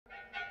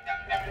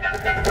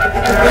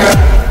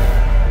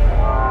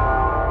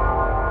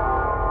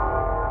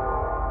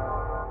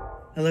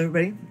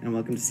everybody, and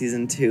welcome to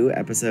Season 2,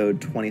 Episode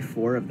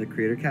 24 of the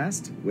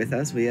Creatorcast. With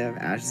us, we have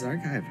Ash's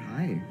Archive.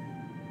 Hi.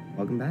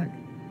 Welcome back.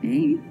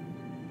 Hey.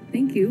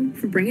 Thank you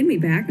for bringing me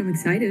back. I'm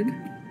excited.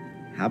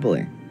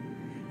 Happily.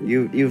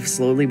 You've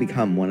slowly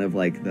become one of,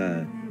 like,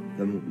 the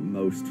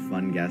most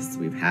fun guests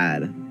we've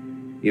had,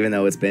 even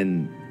though it's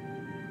been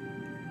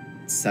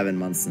 7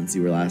 months since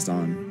you were last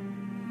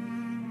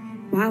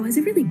on. Wow, has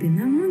it really been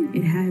that long?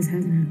 It has,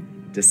 hasn't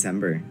it?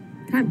 December.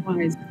 Time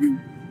flies.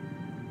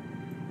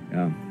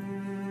 Yeah.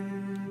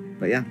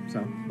 But yeah,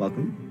 so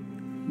welcome.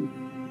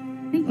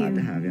 Thank Glad you.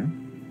 to have you.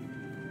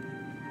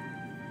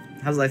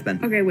 How's life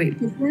been? Okay, wait.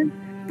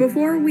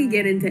 Before we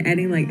get into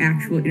any like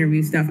actual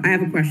interview stuff, I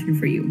have a question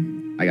for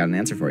you. I got an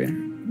answer for you.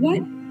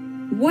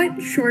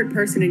 What short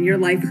person in your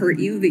life hurt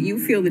you that you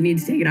feel the need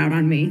to take it out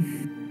on me?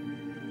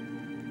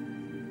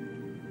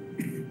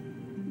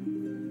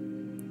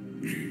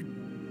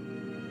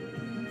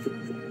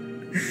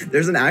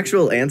 There's an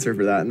actual answer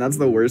for that, and that's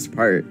the worst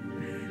part.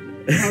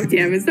 Oh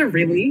damn, is there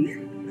really?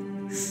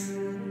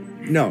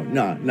 No.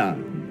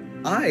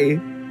 I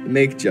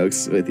make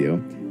jokes with you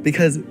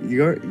because I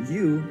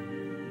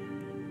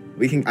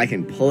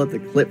can pull up the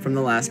clip from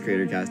the last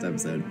Creatorcast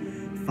episode.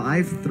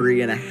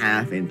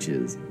 5'3.5"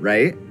 inches,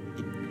 right?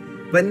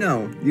 But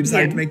no, you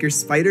decided to make your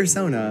spider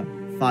Sona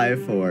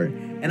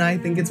 5'4", and I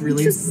think it's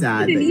really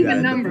sad that you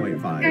added the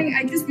 0.5.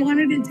 I just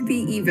wanted it to be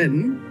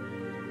even.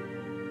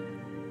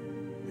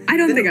 I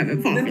don't think I'm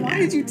at fault. Then why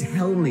did you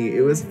tell me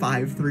it was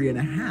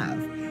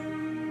 5'3.5"?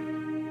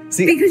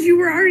 See, because you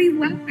were already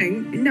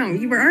laughing. No,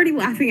 you were already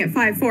laughing at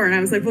 5'4", and I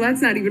was like, well,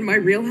 that's not even my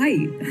real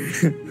height.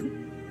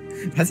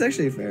 That's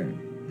actually fair.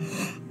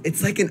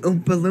 It's like an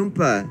Oompa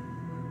Loompa.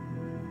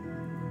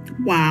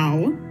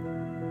 Wow.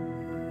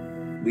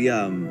 We,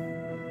 a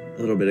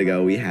little bit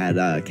ago, we had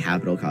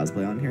Capital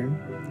Cosplay on here.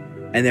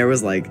 And there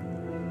was, like,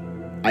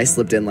 I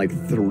slipped in, like,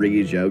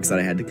 3 jokes that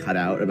I had to cut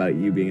out about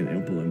you being an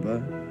Oompa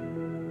Loompa.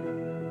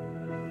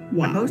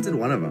 Wow. I posted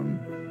one of them.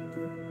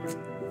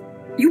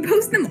 You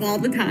post them all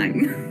the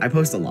time. I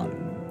post a lot of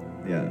them.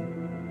 Yeah.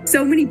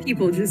 So many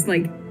people just,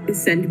 like,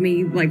 send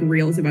me, like,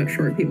 reels about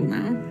short people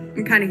now.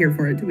 I'm kind of here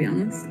for it, to be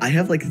honest. I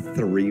have, like,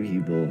 3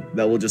 people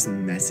that will just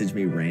message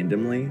me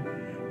randomly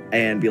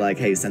and be like,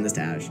 hey, send this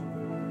to Ash.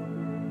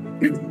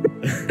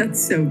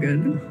 That's so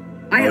good.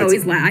 I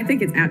always laugh. I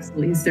think it's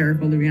absolutely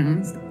hysterical, to be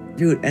honest.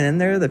 Dude, and then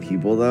there are the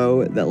people,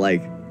 though, that,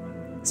 like,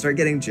 start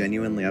getting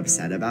genuinely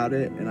upset about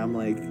it, and I'm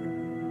like...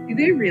 Do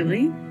they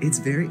really? It's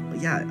very...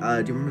 Yeah,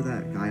 do you remember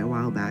that guy a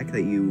while back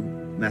that you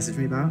messaged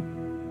me about?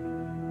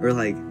 Or,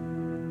 like...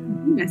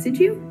 Did he message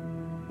you?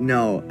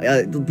 No,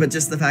 but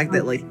just the fact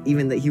that, like,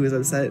 even that he was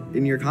upset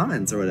in your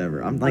comments or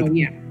whatever. I'm like... Oh,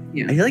 yeah.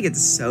 I feel like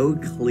it's so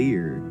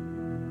clear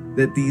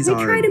that these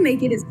I try to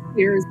make it as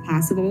clear as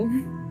possible.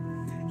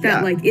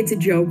 That, like, it's a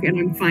joke and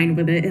I'm fine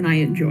with it and I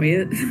enjoy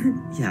it.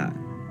 Yeah.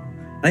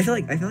 I feel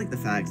like the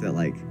fact that,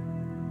 like...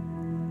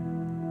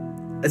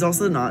 It's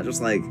also not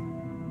just, like...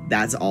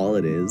 That's all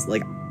it is.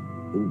 Like,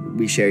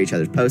 we share each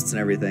other's posts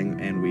and everything,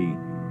 and we...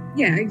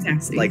 Yeah,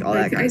 exactly. Like, all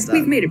that kind of stuff.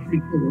 We've made it pretty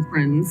cool with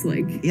friends,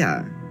 like...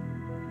 Yeah.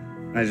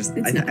 I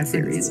think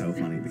it's so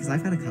funny, because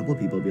I've had a couple of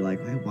people be like,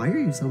 why are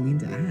you so mean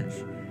to Ash?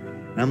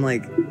 And I'm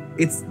like,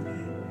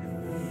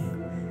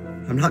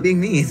 I'm not being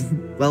mean.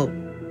 Well...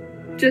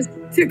 Just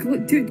to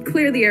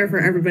clear the air for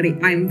everybody,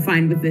 I'm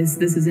fine with this.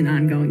 This is an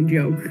ongoing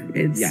joke.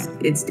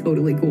 It's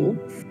totally cool.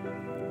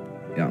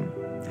 Yeah.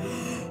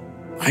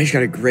 I just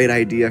got a great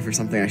idea for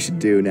something I should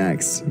do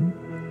next.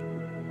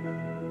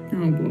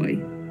 Oh,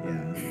 boy.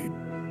 Yeah.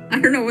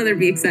 I don't know whether to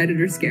be excited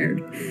or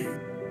scared.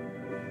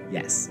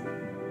 Yes.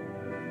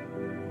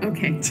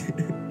 Okay.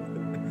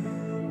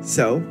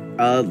 So,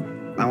 I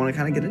want to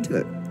kind of get into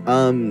it.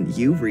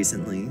 You've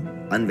recently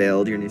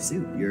unveiled your new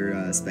suit,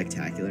 your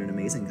spectacular and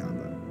amazing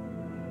combo.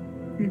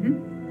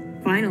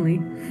 Mm-hmm.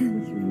 Finally.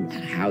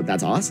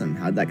 That's awesome.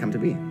 How'd that come to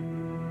be?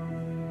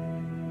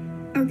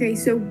 Okay,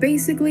 so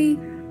basically...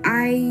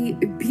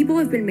 people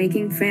have been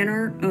making fan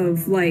art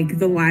of, like,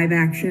 the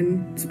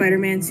live-action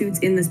Spider-Man suits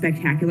in the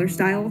spectacular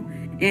style,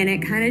 and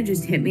it kind of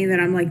just hit me that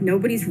I'm like,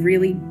 nobody's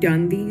really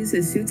done these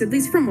as suits, at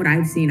least from what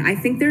I've seen. I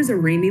think there's a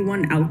Raimi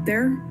one out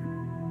there,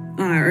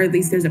 or at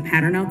least there's a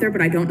pattern out there,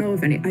 but I don't know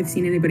if I've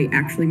seen anybody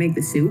actually make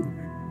the suit.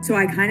 So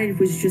I kind of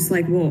was just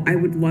like, well, I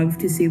would love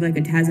to see, like,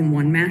 a TASM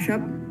 1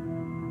 mashup.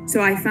 So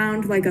I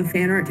found, like, a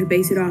fan art to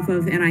base it off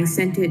of, and I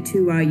sent it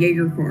to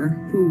Jaegercore,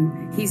 who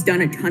he's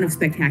done a ton of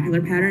spectacular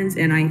patterns,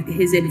 and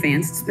his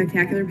advanced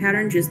spectacular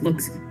pattern just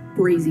looks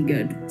crazy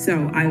good.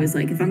 So I was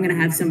like, if I'm going to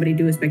have somebody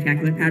do a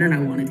spectacular pattern, I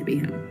want it to be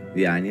him.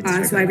 Yeah, I need to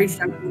check So I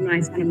reached out to him, and I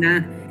sent him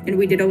that, and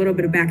we did a little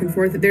bit of back and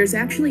forth. There's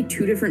actually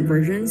 2 different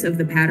versions of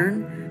the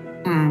pattern,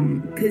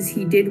 because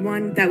he did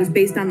one that was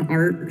based on the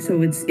art,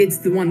 so it's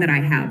the one that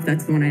I have.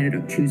 That's the one I ended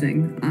up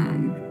choosing.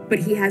 But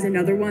he has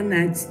another one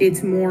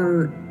it's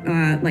more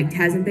like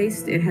TASM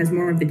based. It has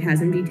more of the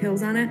TASM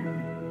details on it,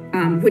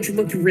 which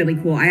looked really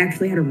cool. I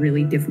actually had a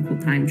really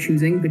difficult time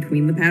choosing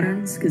between the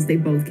patterns because they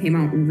both came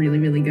out really,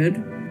 really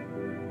good.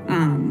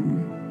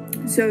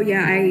 So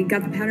yeah, I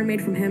got the pattern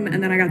made from him,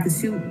 and then I got the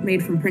suit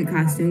made from Print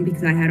Costume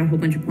because I had a whole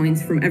bunch of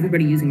points from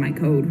everybody using my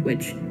code,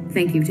 which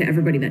thank you to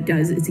everybody that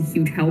does. It's a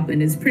huge help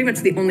and is pretty much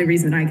the only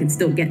reason I can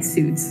still get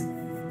suits.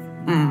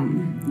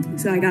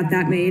 So I got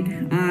that made,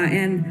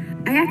 and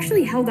I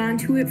actually held on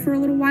to it for a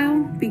little while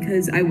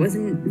because I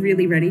wasn't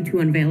really ready to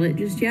unveil it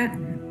just yet.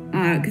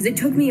 Because it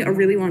took me a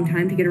really long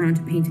time to get around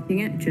to painting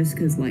it, just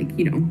because, like,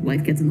 you know,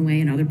 life gets in the way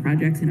and other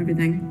projects and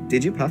everything.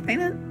 Did you puff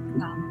paint it?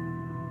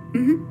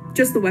 No.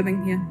 Just the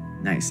webbing, yeah.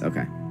 Nice,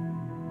 okay.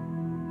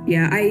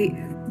 Yeah, I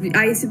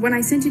when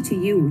I sent it to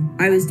you,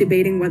 I was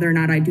debating whether or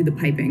not I'd do the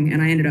piping,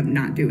 and I ended up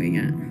not doing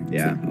it.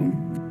 Yeah. So,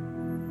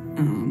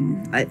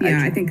 I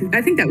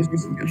think that was your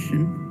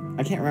suggestion.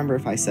 I can't remember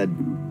if I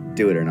said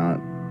do it or not,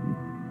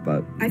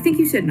 but I think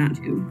you said not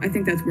to. I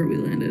think that's where we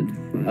landed.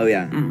 But, oh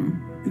yeah,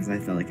 because I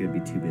felt like it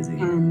would be too busy.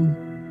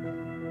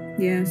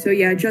 Yeah, so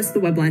yeah, just the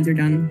web lines are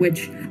done,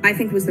 which I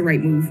think was the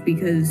right move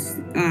because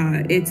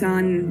it's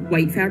on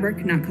white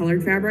fabric, not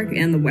colored fabric,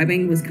 and the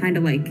webbing was kind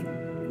of like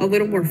a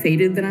little more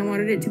faded than I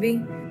wanted it to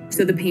be.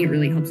 So the paint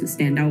really helps it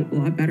stand out a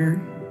lot better.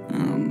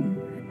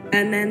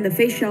 And then the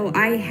face shell,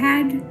 I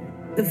had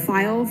the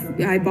file,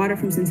 I bought it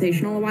from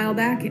Sensational a while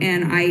back,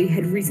 and I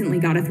had recently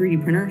got a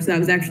 3D printer, so that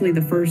was actually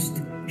the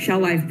first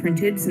shell I've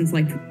printed since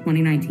like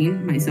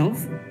 2019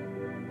 myself.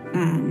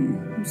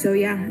 So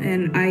yeah,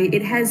 and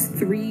it has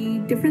 3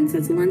 different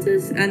sets of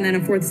lenses, and then a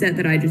 4th set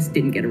that I just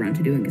didn't get around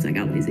to doing because I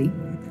got lazy.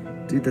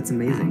 Dude, that's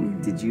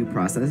amazing. Did you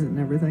process it and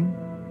everything?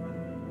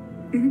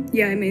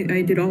 Yeah,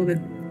 I did all of it.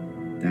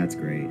 That's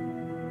great.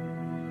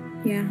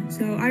 Yeah,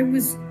 so I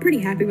was pretty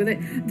happy with it.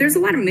 There's a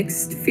lot of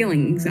mixed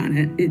feelings on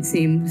it, it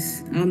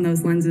seems, on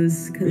those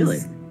lenses. Cause really?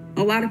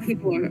 A lot of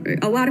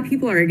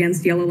people are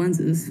against yellow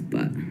lenses,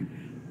 but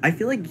I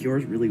feel like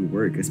yours really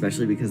work,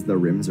 especially because the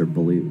rims are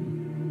blue.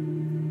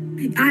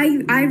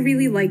 I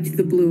really liked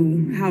the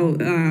blue, how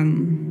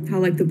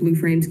like the blue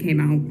frames came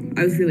out.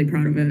 I was really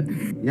proud of it.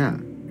 Yeah.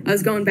 I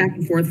was going back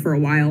and forth for a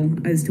while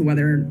as to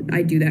whether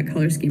I do that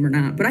color scheme or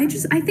not, but I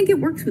think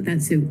it works with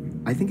that suit.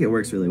 I think it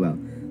works really well.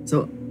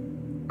 So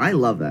I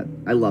love that.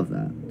 I love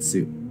that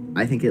suit.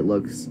 I think it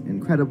looks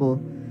incredible.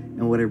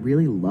 And what I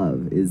really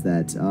love is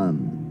that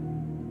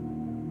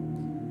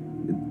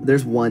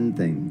there's one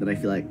thing that I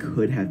feel like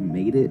could have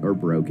made it or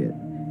broke it.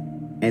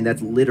 And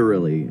that's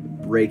literally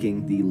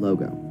breaking the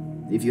logo.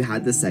 If you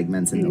had the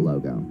segments in the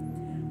logo,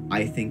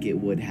 I think it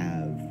would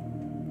have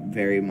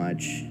very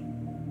much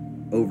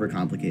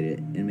overcomplicated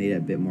and made it a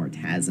bit more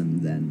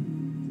TASM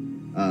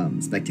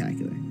than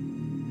spectacular.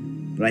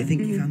 But I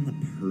think you found the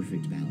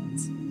perfect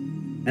balance.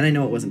 And I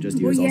know it wasn't just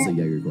you, it was also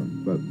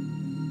Jaegerkorn, but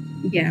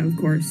yeah, of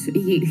course.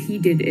 He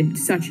did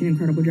such an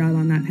incredible job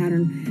on that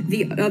pattern.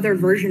 The other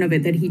version of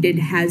it that he did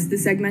has the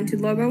segmented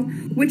logo,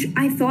 which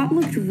I thought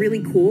looked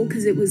really cool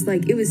because it was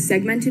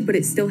segmented, but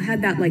it still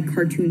had that like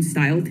cartoon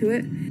style to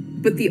it.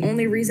 But the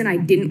only reason I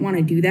didn't want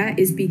to do that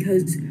is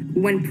because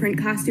when Print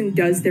Costume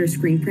does their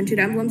screen printed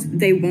emblems,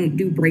 they won't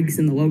do breaks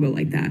in the logo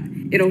like that.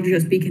 It'll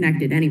just be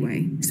connected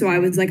anyway. So I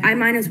was like, I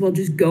might as well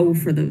just go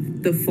for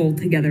the full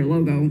together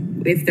logo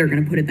if they're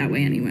going to put it that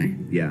way anyway.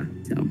 Yeah.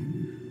 So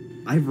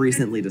I've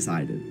recently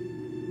decided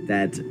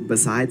that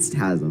besides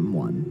TASM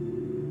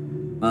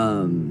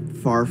 1,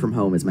 Far From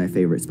Home is my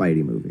favorite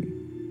Spidey movie.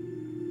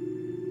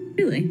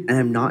 Really? And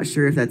I'm not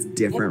sure if that's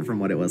different from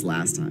what it was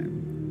last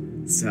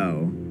time.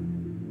 So...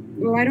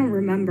 Well, I don't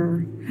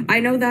remember. I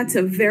know that's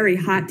a very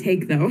hot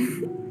take, though.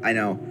 I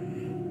know.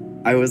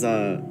 I was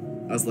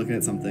looking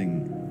at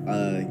something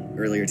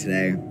earlier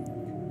today,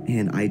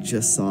 and I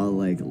just saw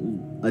like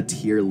a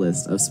tier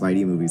list of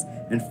Spidey movies,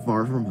 and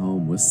Far From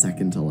Home was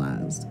second to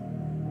last.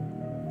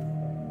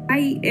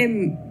 I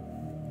am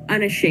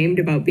unashamed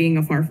about being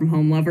a Far From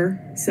Home lover,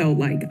 so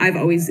like I've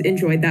always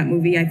enjoyed that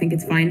movie. I think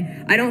it's fine.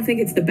 I don't think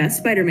it's the best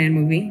Spider-Man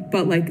movie,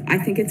 but like I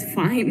think it's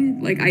fine.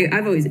 Like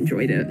I've always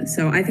enjoyed it,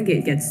 so I think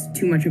it gets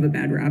too much of a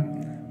bad rap.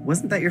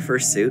 Wasn't that your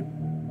first suit?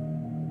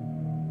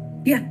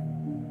 Yeah.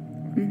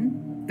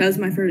 That was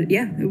my first.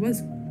 Yeah, it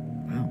was.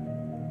 Wow.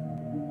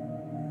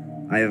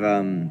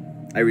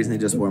 I recently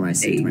just wore my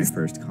suit to my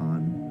first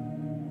con.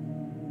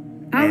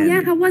 Oh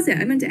yeah, how was it?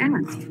 I meant to ask.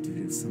 Oh dude,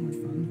 it was so much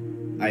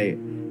fun. I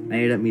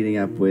ended up meeting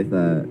up with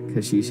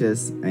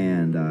Kashishis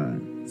and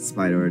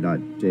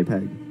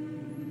Spider.jpg.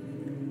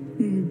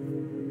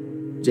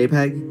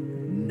 JPEG,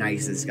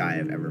 nicest guy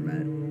I've ever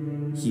met.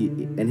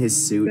 His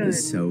suit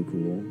is so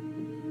cool.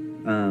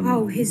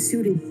 His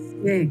suit is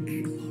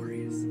sick.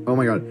 Glorious. Oh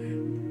my god.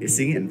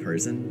 Seeing it in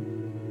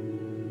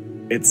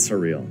person, it's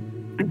surreal.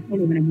 I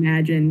can't even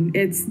imagine.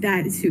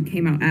 That suit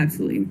came out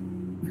absolutely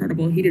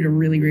incredible. He did a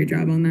really great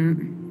job on that.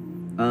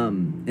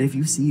 And if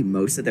you see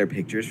most of their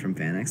pictures from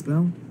Fan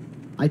Expo,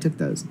 I took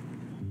those.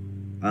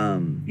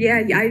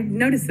 Yeah, I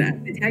noticed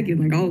that. They tagged you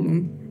like all of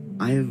them.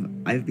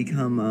 I've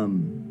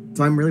become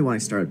so I'm really wanting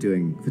to start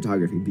doing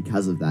photography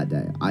because of that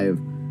day. I've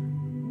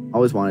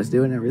always wanted to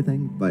do it and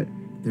everything, but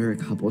there are a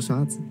couple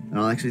shots, and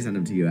I'll actually send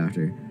them to you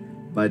after.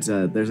 But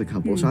there's a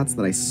couple shots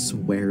that I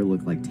swear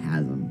look like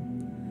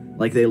TASM.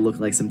 Like they look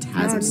like some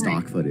TASM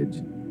stock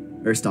footage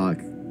or stock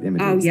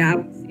images. Oh yeah,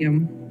 I see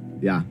them.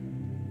 Yeah.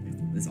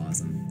 It's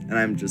awesome. And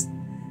I'm just,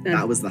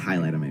 that was the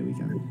highlight of my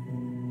weekend.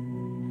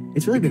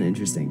 It's really been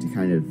interesting to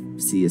kind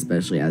of see,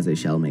 especially as a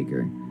shell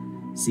maker,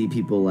 see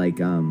people like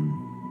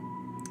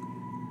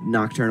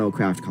Nocturnal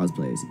Craft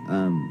Cosplays.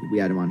 We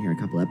had him on here a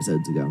couple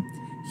episodes ago.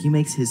 He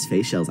makes his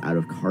face shells out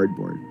of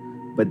cardboard,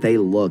 but they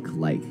look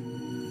like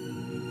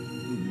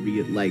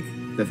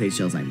the face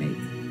shells I make.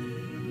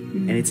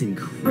 And it's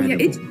incredible. Oh yeah,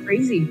 it's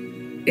crazy.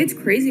 It's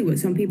crazy what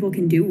some people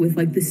can do with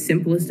like the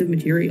simplest of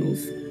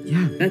materials.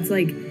 Yeah. That's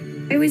like,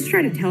 I always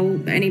try to tell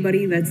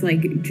anybody that's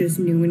like just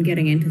new and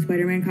getting into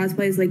Spider-Man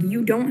cosplays, like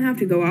you don't have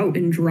to go out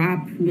and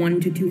drop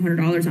 $100 to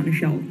 $200 on a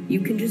shell.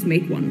 You can just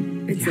make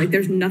one. It's like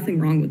there's nothing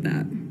wrong with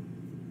that.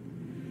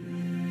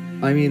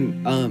 I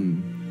mean,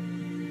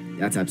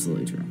 that's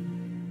absolutely true.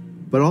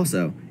 But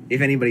also, if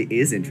anybody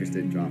is interested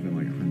in dropping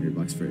like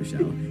 $100 for a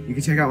shell, you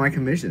can check out my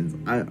commissions.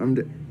 I'm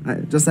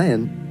just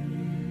saying.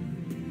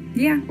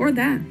 Yeah, or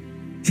that.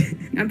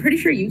 I'm pretty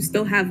sure you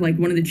still have like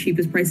one of the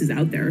cheapest prices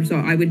out there, so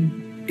I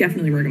would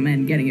definitely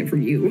recommend getting it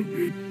from you.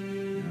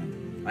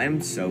 Yeah. I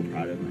am so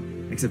proud of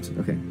my. Except,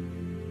 okay,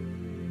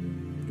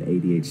 the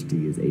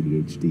ADHD is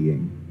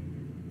ADHDing.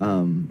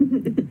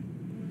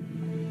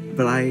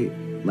 But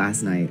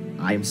last night,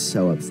 I'm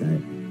so upset.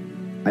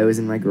 I was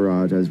in my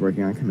garage, I was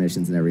working on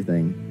commissions and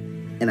everything,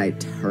 and I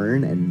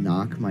turn and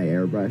knock my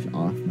airbrush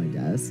off my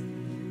desk,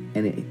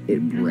 and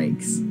it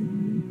breaks.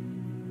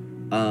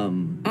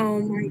 Oh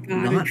my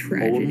god, not a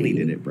tragedy. only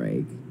did it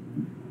break,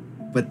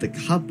 but the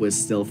cup was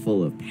still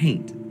full of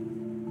paint.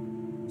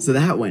 So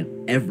that went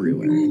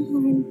everywhere.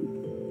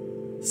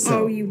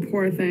 So, oh, you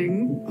poor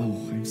thing.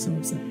 Oh, I'm so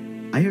upset.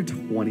 I have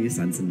 20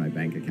 cents in my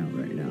bank account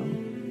right now,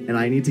 and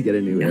I need to get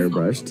a new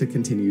airbrush to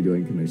continue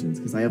doing commissions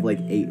because I have like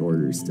 8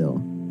 orders still.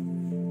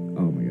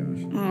 Oh my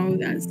gosh. Oh,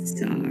 that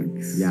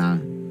sucks. Yeah.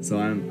 So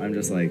I'm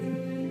just like,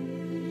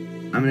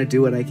 I'm gonna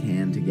do what I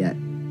can to get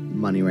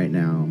money right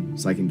now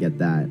so I can get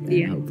that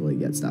and hopefully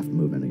get stuff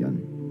moving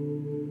again.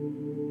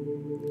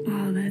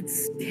 Oh,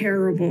 that's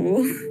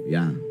terrible.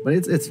 Yeah, but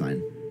it's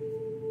fine.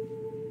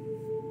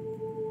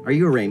 Are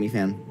you a Raimi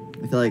fan?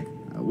 I feel like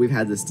we've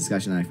had this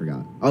discussion and I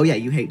forgot. Oh yeah,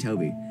 you hate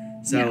Toby.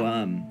 So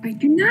I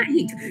do not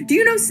hate. Do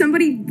you know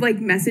somebody like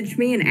messaged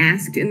me and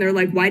asked, and they're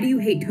like, "Why do you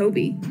hate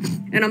Toby?"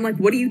 And I'm like,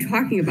 "What are you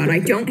talking about? I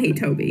don't hate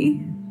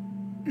Toby."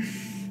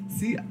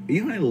 See,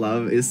 you know what I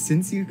love is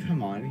since you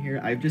come on here,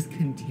 I've just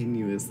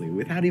continuously,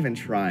 without even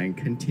trying,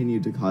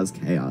 continued to cause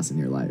chaos in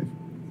your life.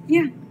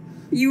 Yeah,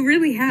 you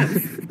really have.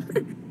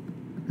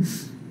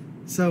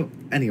 So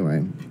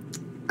anyway,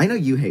 I know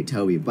you hate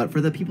Toby, but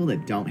for the people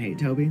that don't hate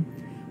Toby,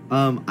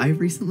 I've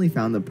recently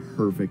found the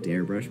perfect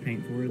airbrush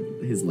paint for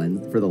his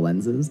lens, for the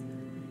lenses.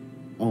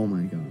 Oh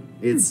my god,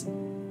 it's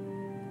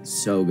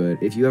so good.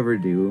 If you ever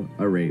do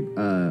a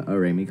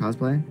Raimi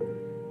cosplay,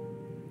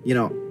 you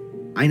know,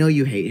 I know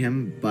you hate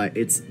him, but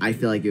I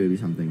feel like it would be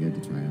something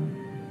good to try out.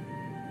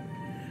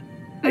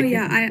 Oh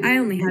yeah, I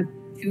only have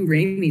 2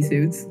 Raimi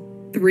suits.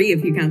 3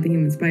 if you count the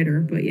Human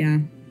Spider, but yeah.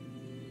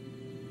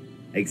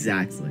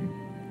 Exactly.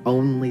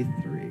 Only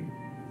 3.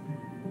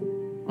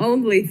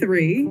 Only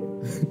 3?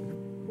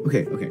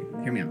 Okay,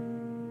 hear me out.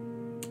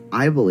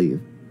 I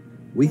believe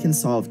we can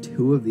solve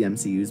 2 of the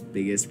MCU's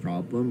biggest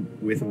problem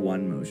with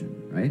one motion,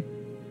 right?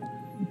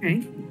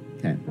 Okay.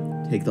 Okay.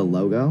 Take the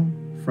logo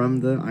from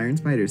the Iron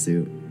Spider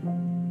suit.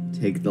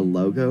 Take the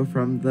logo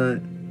from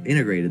the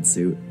integrated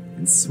suit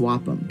and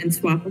swap them.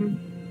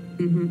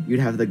 Mm-hmm. You'd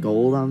have the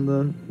gold on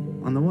the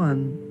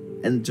one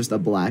and just a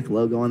black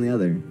logo on the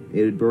other.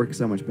 It would work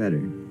so much better.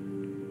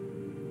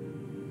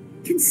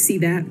 I can see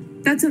that.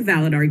 That's a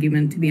valid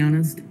argument, to be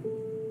honest. I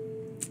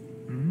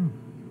don't know.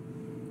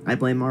 I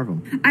blame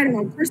Marvel. I don't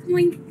know.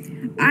 Personally,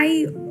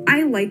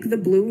 I like the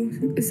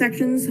blue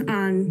sections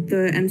on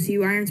the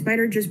MCU Iron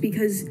Spider just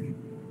because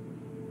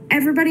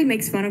everybody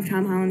makes fun of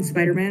Tom Holland's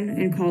Spider-Man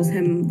and calls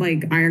him,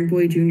 like, Iron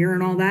Boy Jr.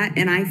 and all that,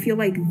 and I feel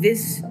like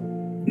this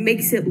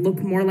makes it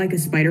look more like a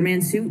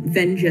Spider-Man suit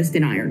than just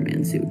an Iron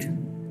Man suit.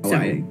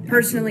 So,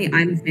 personally,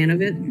 I'm a fan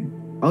of it.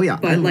 Oh, yeah.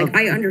 But,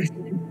 I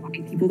understand why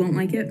people don't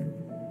like it.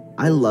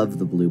 I love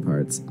the blue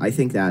parts. I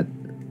think that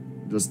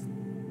just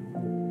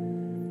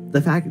the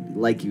fact,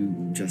 like you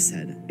just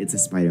said, it's a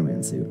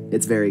Spider-Man suit.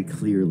 It's very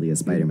clearly a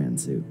Spider-Man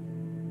suit.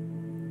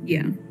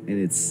 Yeah. And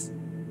it's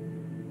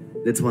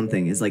one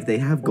thing. Is like they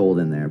have gold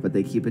in there, but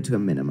they keep it to a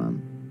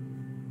minimum.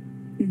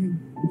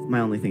 Mm-hmm. My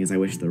only thing is I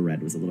wish the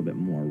red was a little bit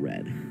more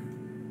red.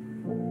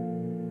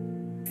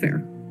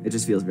 Fair. It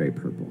just feels very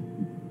purple.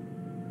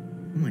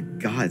 Oh my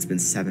god, it's been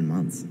 7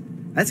 months.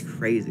 That's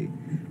crazy.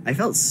 I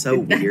felt so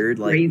weird,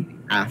 like,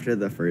 after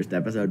the first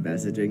episode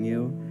messaging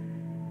you.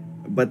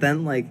 But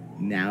then, like,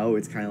 now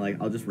it's kind of like,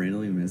 I'll just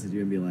randomly message you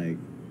and be like,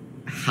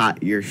 ha,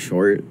 you're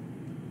short.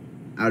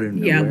 Out of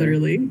nowhere. Yeah,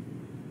 literally.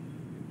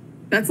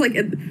 That's like,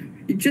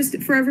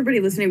 just for everybody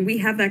listening, we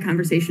have that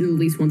conversation at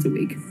least once a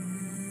week.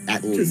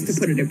 At least. Just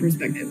to put it in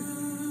perspective.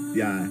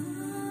 Yeah.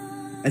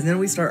 And then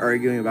we start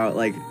arguing about,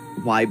 like,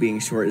 why being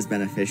short is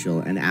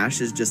beneficial. And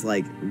Ash is just,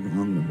 like,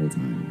 wrong the whole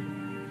time.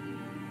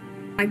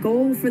 my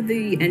goal for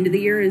the end of the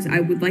year is I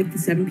would like the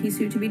 7-piece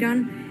suit to be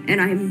done, and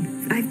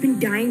I've been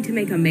dying to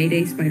make a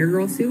Mayday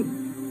Spider-Girl suit.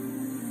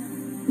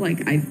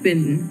 Like,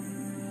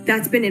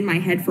 that's been in my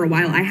head for a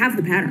while. I have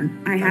the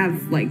pattern. I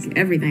have, like,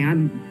 everything.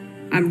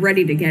 I'm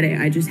ready to get it.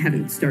 I just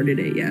haven't started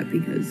it yet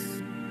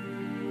because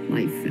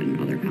life and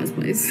other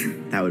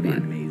cosplays. That would be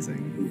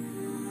amazing.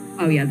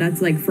 Oh yeah,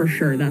 that's like for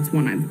sure. That's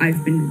one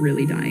I've been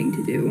really dying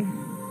to do.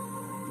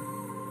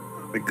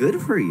 But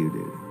good for you,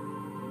 dude.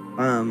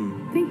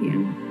 Thank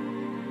you.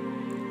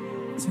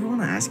 So I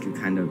want to ask you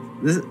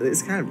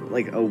it's kind of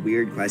like a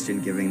weird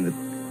question, given that,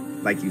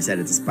 like you said,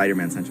 it's a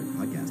Spider-Man centric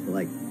podcast. But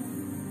like,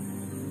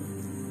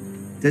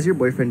 does your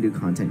boyfriend do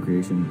content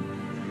creation,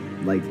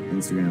 like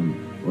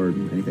Instagram or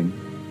anything?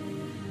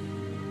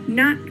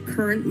 Not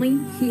currently.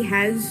 He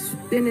has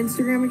an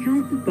Instagram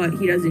account, but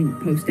he doesn't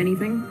post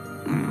anything.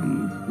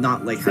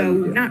 Not like so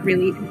not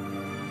really.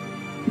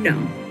 No.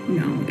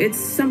 It's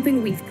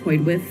something we've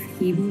toyed with.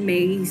 He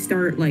may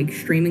start like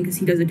streaming because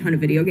he does a ton of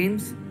video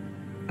games.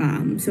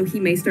 So he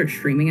may start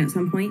streaming at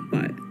some point,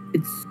 but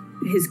it's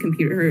his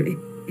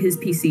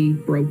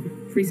PC broke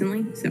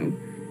recently, so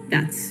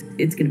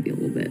it's gonna be a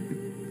little bit.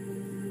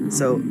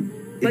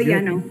 But yeah,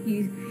 no,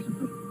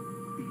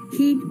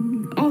 he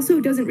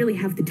also doesn't really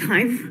have the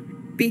time.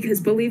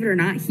 Because believe it or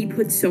not, he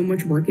puts so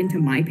much work into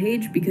my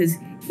page because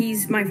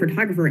he's my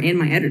photographer and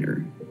my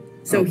editor.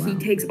 So he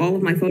takes all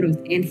of my photos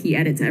and he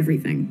edits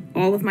everything.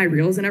 All of my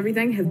reels and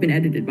everything have been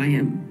edited by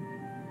him.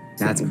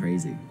 That's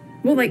crazy.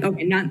 Well, like,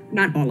 okay,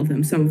 not all of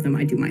them. Some of them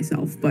I do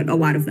myself, but a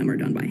lot of them are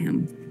done by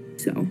him.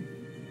 So.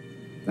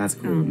 That's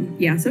cool.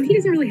 Yeah, so he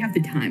doesn't really have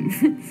the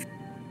time.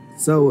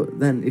 So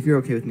then, if you're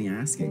okay with me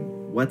asking,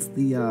 what's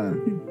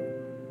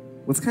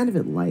kind of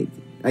it like?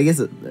 I guess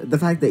the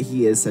fact that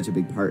he is such a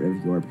big part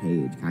of your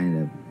page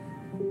kind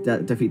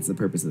of defeats the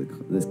purpose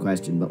of this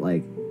question, but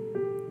like,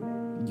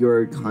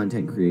 your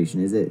content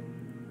creation, is it...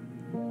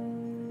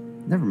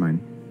 Never mind.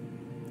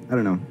 I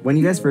don't know. When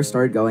you guys first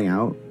started going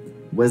out,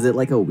 was it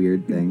like a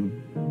weird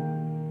thing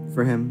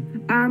for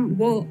him?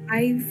 Well,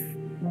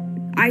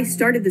 I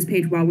started this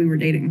page while we were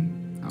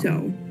dating. Oh.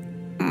 So,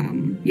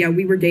 yeah,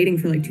 we were dating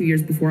for like 2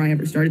 years before I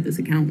ever started this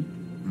account.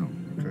 Oh,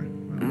 okay.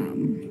 Wow.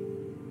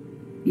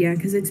 Yeah,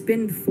 because it's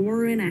been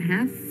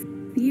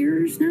 4.5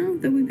 years now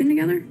that we've been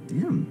together.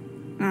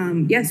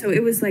 Damn. Yeah, so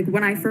it was like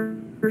when I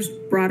first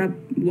brought up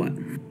what?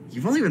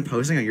 You've only been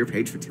posting on your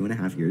page for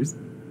 2.5 years?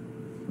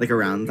 Like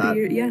around that?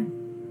 Yeah.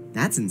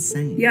 That's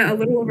insane. Yeah, a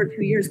little over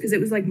 2 years because it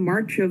was like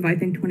March of, I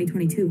think,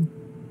 2022.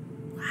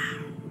 Wow.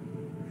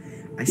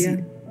 I see.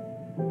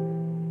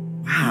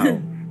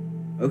 Wow.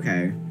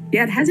 Okay.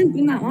 Yeah, it hasn't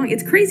been that long.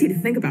 It's crazy to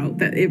think about,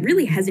 but it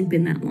really hasn't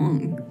been that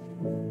long.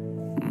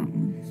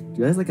 Do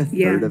you guys like a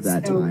third of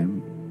that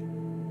time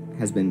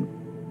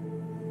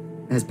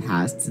has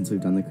passed since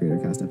we've done the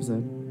Creatorcast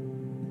episode?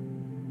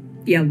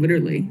 Yeah,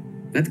 literally.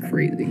 That's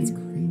crazy. That's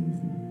crazy.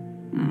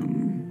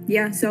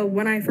 Yeah, so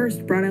when I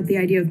first brought up the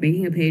idea of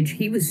making a page,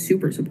 he was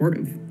super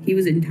supportive. He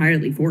was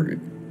entirely for it.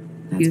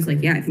 He was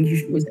like, yeah, I think you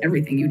should post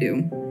everything you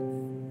do.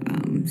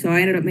 So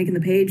I ended up making the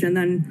page, and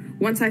then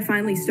once I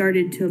finally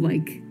started to,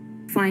 like,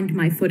 find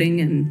my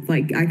footing and,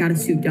 like, I got a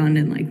suit done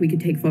and, like, we could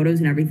take photos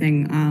and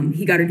everything,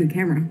 he got a good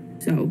camera.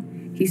 So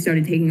he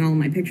started taking all of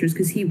my pictures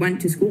because he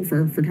went to school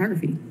for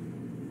photography.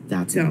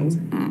 That's so,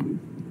 amazing.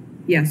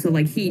 Yeah, so,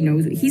 like, he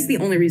knows. He's the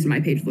only reason my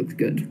page looks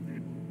good.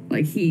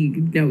 Like, he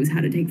knows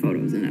how to take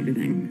photos and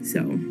everything. So,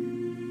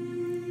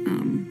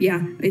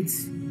 yeah,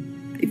 it's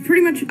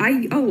pretty much,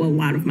 I owe a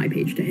lot of my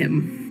page to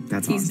him.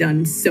 That's He's awesome.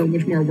 Done so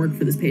much more work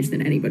for this page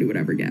than anybody would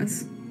ever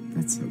guess.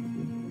 That's so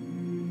cool.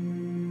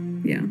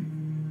 Yeah.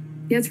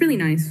 Yeah, it's really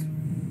nice.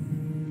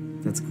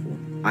 That's cool.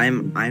 I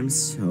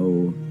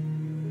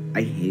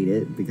hate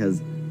it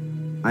because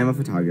I'm a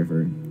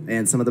photographer,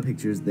 and some of the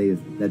pictures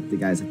that the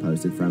guys have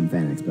posted from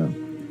Fan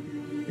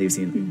Expo, they've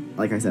seen,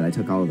 like I said, I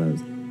took all of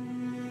those.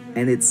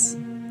 And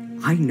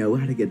I know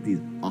how to get these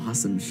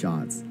awesome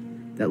shots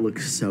that look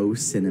so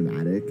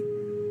cinematic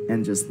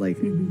and just like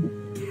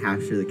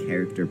capture the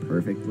character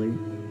perfectly.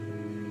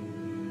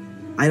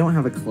 I don't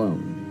have a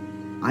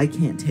clone. I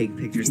can't take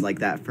pictures like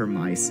that for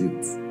my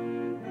suits.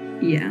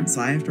 Yeah. So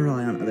I have to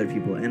rely on other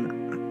people,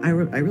 and I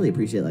really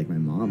appreciate like my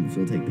mom.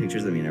 She'll take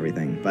pictures of me and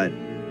everything, but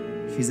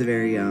she's a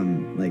very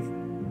like,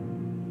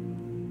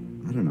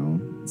 I don't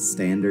know,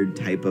 standard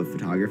type of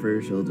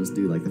photographer. She'll just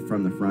do like the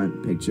from the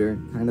front picture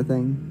kind of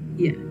thing.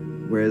 Yeah.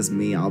 Whereas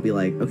me, I'll be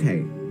like, okay,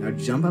 now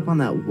jump up on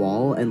that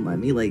wall and let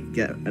me like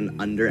get an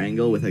under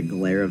angle with a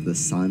glare of the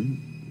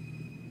sun.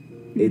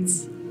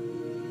 It's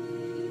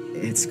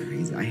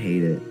crazy. I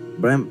hate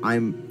it. But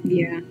I'm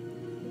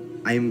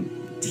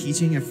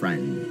teaching a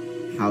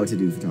friend how to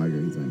do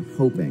photography, so I'm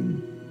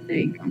hoping there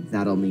you go.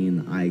 That'll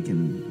mean I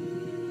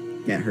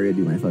can get her to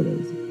do my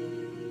photos.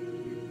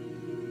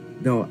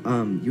 No,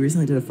 you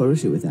recently did a photo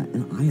shoot with that,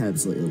 and I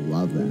absolutely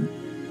love that.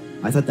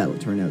 I thought that would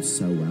turn out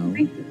so well.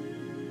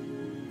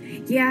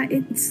 Yeah,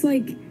 it's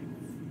like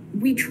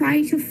we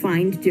try to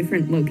find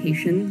different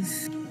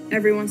locations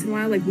every once in a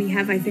while. Like we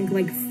have, I think,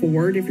 like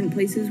 4 different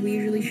places we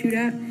usually shoot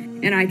at,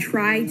 and I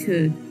try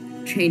to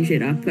change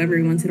it up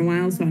every once in a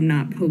while, so I'm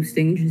not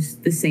posting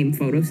just the same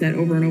photo set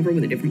over and over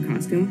with a different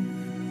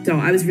costume. So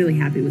I was really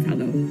happy with how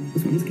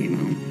those ones came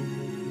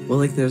out. Well,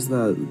 like there's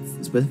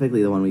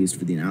specifically the one we used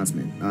for the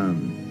announcement.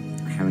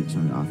 I haven't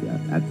shown it off yet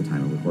at the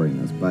time of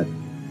recording this, but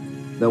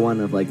the one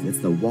of like it's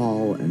the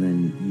wall and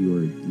then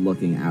you're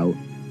looking out.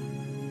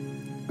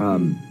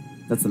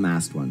 That's the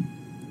masked one.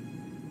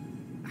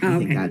 I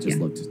think that just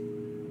looked.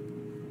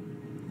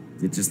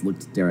 It just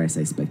looked, dare I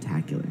say,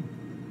 spectacular.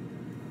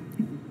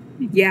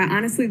 Yeah,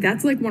 honestly,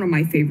 that's like one of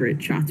my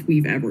favorite shots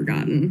we've ever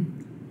gotten.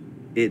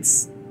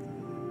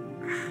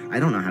 I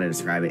don't know how to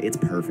describe it. It's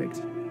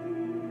perfect.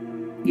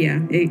 Yeah,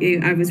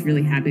 I was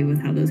really happy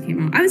with how those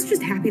came out. I was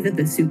just happy that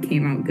the suit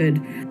came out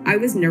good. I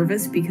was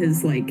nervous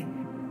because, like,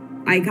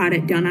 I got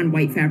it done on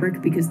white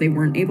fabric because they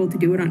weren't able to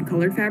do it on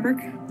colored fabric.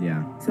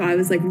 Yeah. So I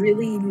was, like,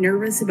 really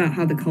nervous about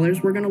how the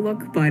colors were going to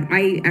look, but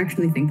I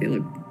actually think they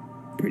look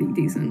pretty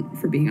decent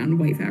for being on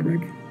white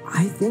fabric.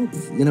 I think,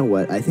 you know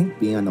what? I think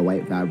being on the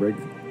white fabric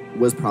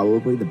was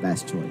probably the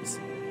best choice.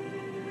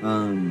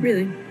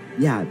 Really?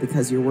 Yeah,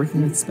 because you're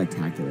working with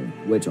spectacular,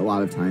 which a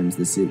lot of times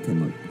the suit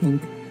can look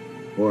pink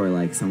or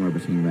like somewhere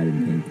between red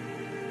and pink.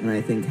 And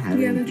I think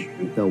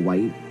having the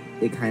white,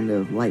 it kind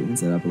of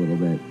lightens it up a little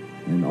bit.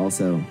 And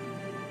also,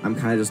 I'm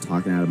kind of just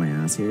talking out of my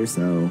ass here,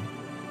 so,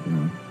 you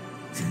know.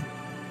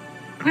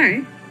 All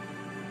right.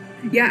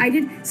 Yeah, I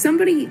did.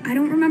 Somebody, I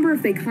don't remember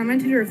if they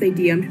commented or if they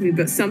DM'd me,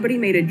 but somebody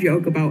made a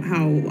joke about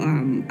how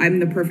I'm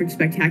the perfect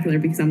spectacular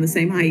because I'm the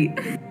same height.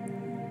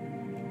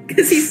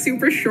 Because he's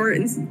super short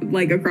and,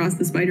 like, across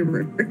the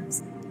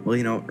Spider-Verse. Well,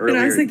 you know, earlier...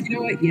 And I was like, you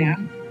know what, yeah.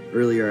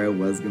 Earlier I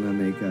was going to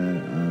make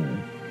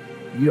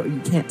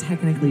you can't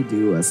technically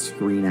do a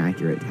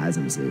screen-accurate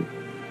TASM suit.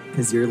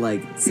 Because you're,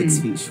 like, 6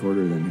 feet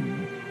shorter than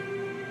him.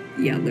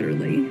 Yeah,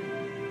 literally.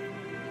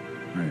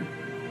 All right.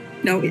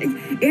 No,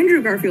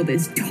 Andrew Garfield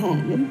is tall,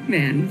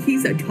 man.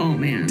 He's a tall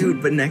man.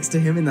 Dude, but next to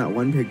him in that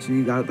one picture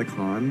you got at the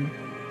con,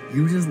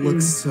 you just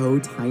look so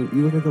tiny.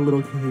 You look like a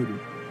little kid.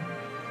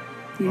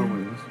 Yeah. Oh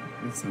my gosh.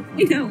 That's so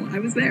funny. I know, I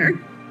was there.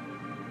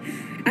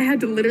 I had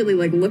to literally,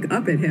 like, look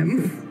up at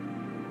him.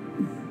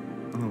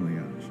 Oh my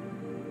gosh.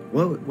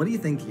 What do you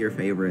think your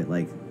favorite,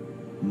 like,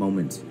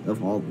 moment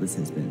of all this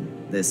has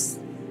been? This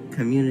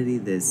community,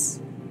 this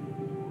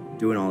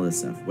doing all this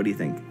stuff. What do you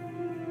think?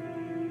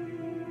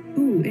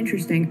 Ooh,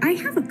 interesting. I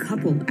have a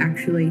couple,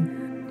 actually.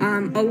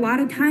 A lot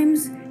of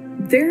times,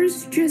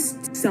 there's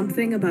just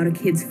something about a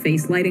kid's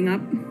face lighting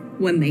up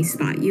when they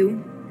spot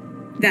you.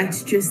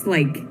 That's just,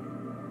 like,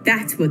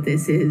 that's what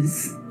this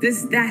is.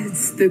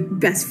 That's the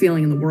best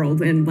feeling in the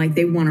world. And, like,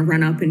 they want to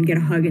run up and get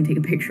a hug and take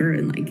a picture.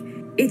 And, like,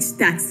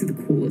 that's the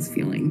coolest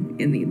feeling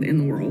in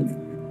the world.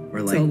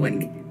 Or like, so,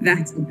 like,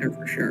 that's there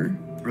for sure.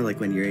 Or, like,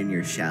 when you're in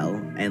your shell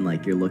and,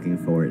 like, you're looking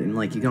forward. And,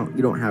 like, you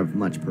don't have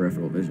much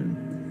peripheral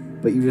vision.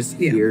 But you just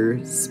hear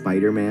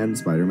Spider-Man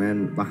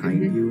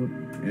behind you,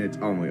 and it's,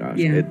 oh my gosh.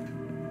 Yeah.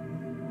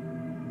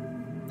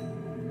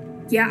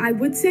 Yeah, I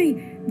would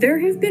say there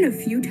have been a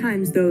few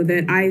times, though,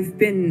 that I've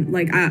been,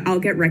 like, I'll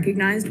get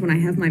recognized when I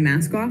have my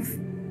mask off.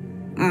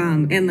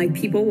 And, like,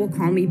 people will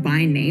call me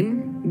by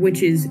name,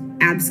 which is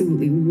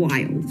absolutely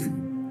wild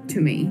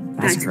to me.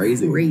 That's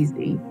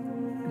crazy.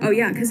 Oh,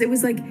 yeah, because it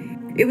was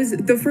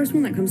the first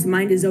one that comes to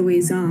mind is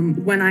always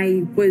when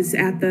I was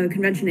at the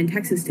convention in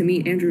Texas to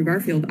meet Andrew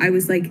Garfield. I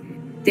was like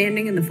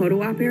standing in the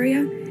photo op area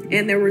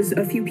and there was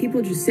a few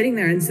people just sitting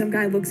there and some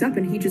guy looks up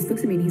and he just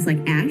looks at me and he's like,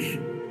 Ash?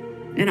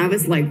 And I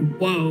was like,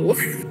 whoa.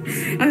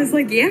 I was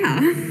like, yeah.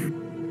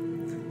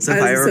 So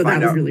if I ever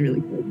find that out, was really,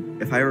 really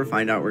cool. If I ever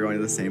find out we're going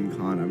to the same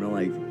con, I'm gonna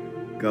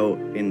like go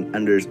in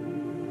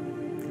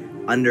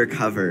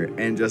undercover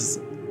and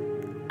just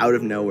out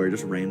of nowhere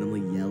just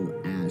randomly yell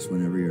Ash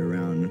whenever you're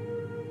around.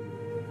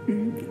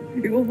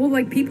 Well,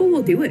 like, people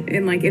will do it.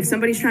 And, like, if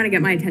somebody's trying to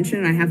get my attention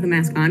and I have the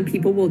mask on,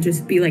 people will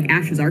just be like,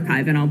 Ash's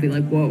archive, and I'll be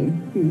like, whoa,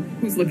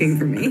 who's looking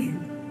for me?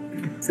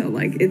 So,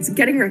 like, it's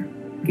getting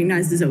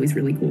recognized is always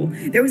really cool.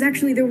 There was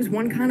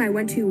one con I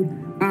went to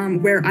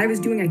where I was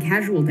doing a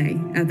casual day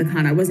at the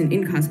con. I wasn't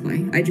in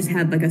cosplay. I just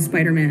had, like, a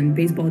Spider-Man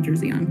baseball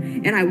jersey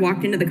on. And I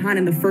walked into the con,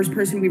 and the first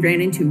person we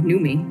ran into knew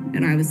me.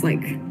 And I was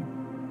like,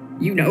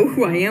 you know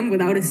who I am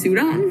without a suit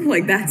on?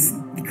 Like, that's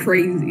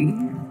crazy.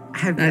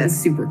 That is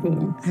super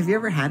cool. Have you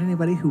ever had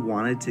anybody who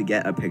wanted to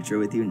get a picture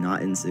with you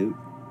not in suit?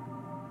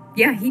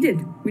 Yeah, he did.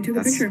 We took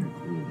a picture.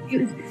 Cool. He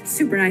was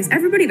super nice.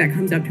 Everybody that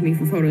comes up to me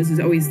for photos is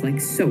always, like,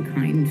 so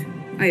kind.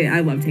 I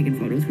love taking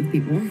photos with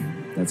people.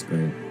 That's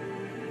great.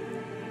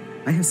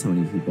 I have so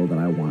many people that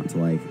I want to,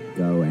 like,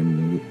 go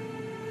and meet,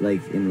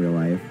 like, in real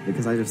life,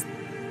 because I just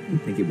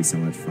think it'd be so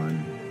much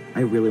fun.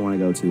 I really want to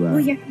go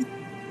to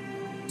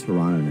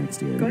Toronto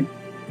next year. Good.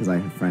 Because I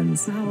have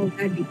friends. Oh,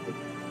 that'd be cool.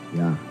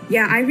 Yeah.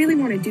 Yeah, I really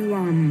want to do,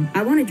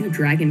 I want to do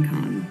Dragon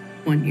Con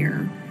one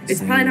year. It's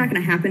probably not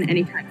going to happen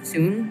anytime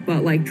soon,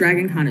 but, like,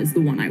 Dragon Con is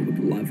the one I would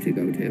love to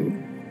go to.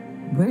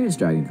 Where is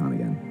Dragon Con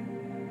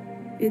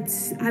again?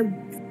 It's,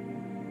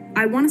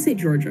 I want to say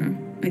Georgia,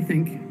 I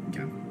think.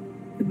 Okay.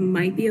 It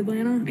might be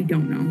Atlanta. I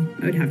don't know.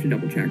 I would have to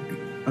double check.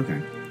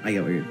 Okay. I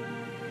get what you're...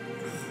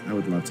 I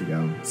would love to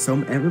go.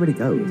 So everybody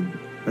goes.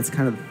 That's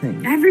kind of the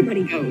thing.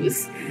 Everybody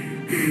goes.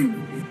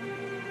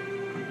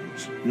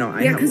 No,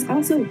 because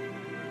also...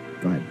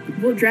 Go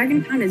ahead. Well,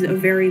 Dragon Con is a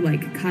very,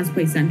 like,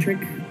 cosplay-centric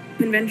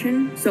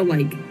convention. So,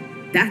 like,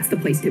 that's the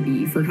place to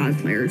be for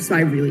cosplayers. So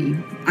I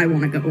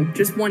want to go.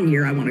 Just 1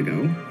 year, I want to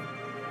go.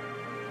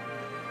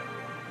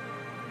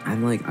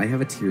 I'm like, I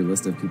have a tier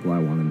list of people I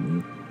want to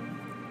meet.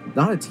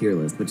 Not a tier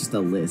list, but just a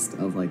list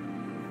of, like...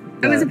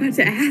 I was about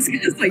to ask,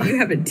 it's like, you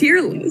have a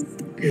tier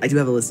list. I do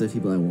have a list of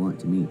people I want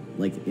to meet,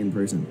 like, in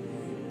person.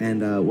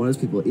 And one of those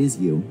people is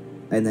you.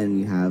 And then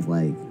you have,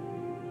 like,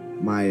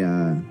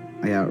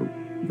 I got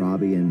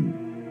Robbie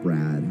and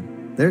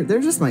Brad.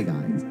 They're just my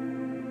guys.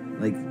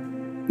 Like...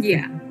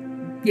 Yeah,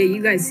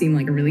 you guys seem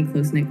like a really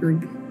close-knit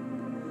group.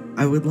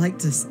 I would like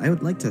to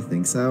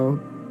think so,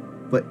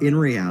 but in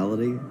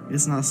reality,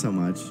 it's not so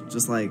much.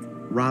 Just like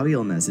Robbie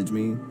will message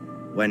me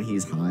when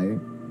he's high,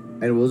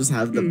 and we'll just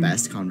have the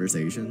best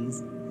conversations.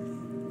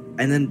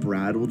 And then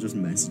Brad will just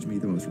message me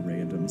the most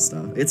random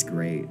stuff. It's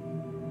great.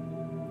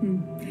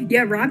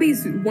 Yeah,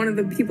 Robbie's one of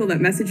the people that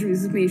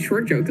messages me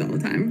short jokes all the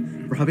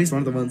time. Robbie's one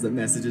of the ones that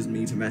messages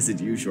me to message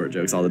you short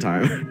jokes all the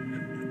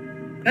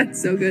time.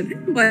 That's so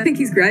good. Well, I think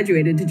he's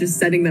graduated to just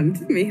sending them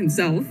to me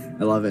himself.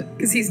 I love it.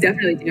 Because he's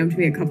definitely DM'd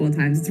me a couple of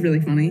times. It's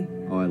really funny.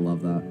 Oh, I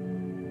love that.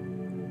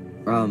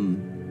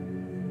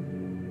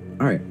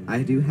 All right,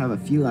 I do have a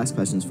few last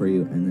questions for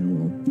you, and then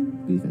we'll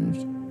be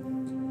finished.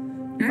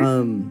 All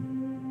right.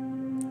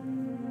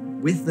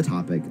 With the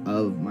topic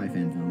of my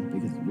fan film,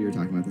 because we were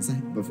talking about this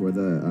before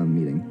the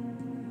meeting,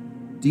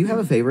 do you have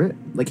a favorite?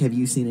 Like, have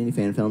you seen any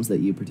fan films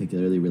that you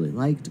particularly really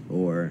liked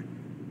or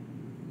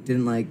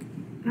didn't like?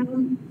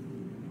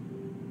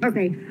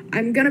 Okay,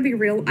 I'm gonna be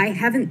real. I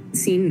haven't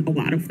seen a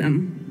lot of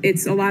them.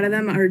 A lot of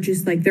them are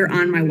just like, they're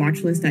on my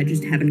watch list. I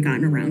just haven't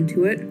gotten around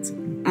to it.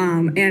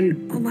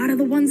 And a lot of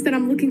the ones that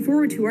I'm looking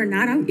forward to are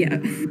not out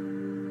yet.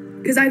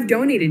 Because I've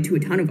donated to a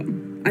ton of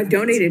them. I've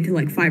donated to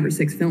like 5 or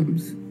 6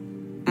 films.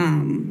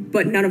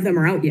 But none of them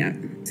are out yet.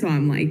 So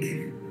I'm like,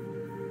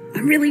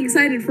 I'm really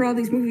excited for all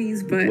these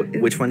movies,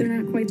 but which one they're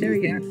not quite there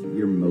yet.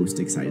 You're most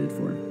excited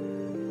for?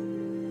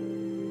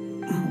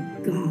 Oh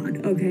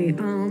God. Okay.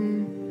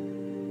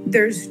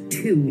 There's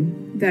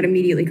 2 that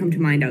immediately come to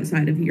mind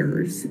outside of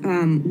yours.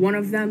 One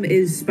of them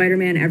is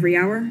Spider-Man Every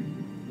Hour,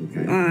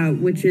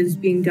 which is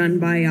being done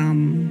by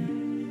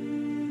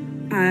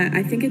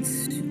I think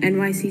it's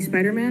NYC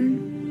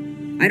Spider-Man.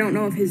 I don't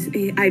know if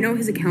I know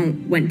his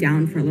account went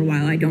down for a little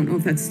while. I don't know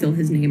if that's still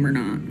his name or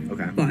not.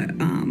 Okay. But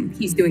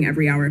he's doing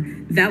Every Hour.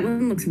 That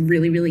one looks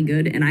really, really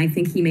good, and I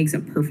think he makes a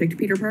perfect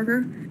Peter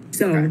Parker.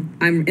 So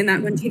and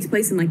that one takes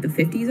place in like the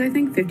 50s, I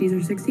think, 50s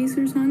or 60s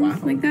or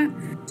something like that.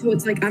 So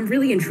it's like, I'm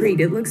really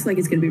intrigued. It looks like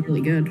it's gonna be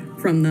really good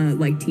from the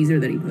like teaser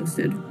that he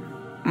posted.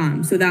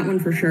 So that one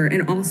for sure.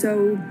 And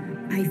also,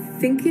 I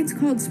think it's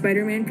called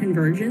Spider-Man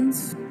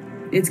Convergence.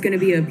 It's gonna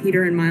be a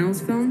Peter and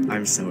Miles film.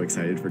 I'm so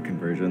excited for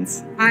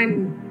Convergence.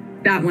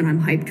 That one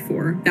I'm hyped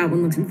for. That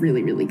one looks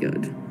really, really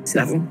good.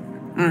 So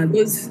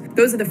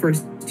those are the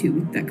first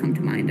 2 that come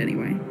to mind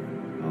anyway.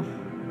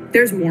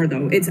 There's more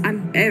though.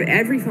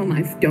 Every film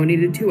I've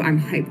donated to, I'm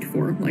hyped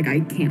for. Like, I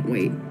can't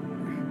wait.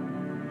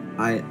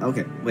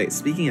 Okay. Wait.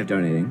 Speaking of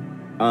donating,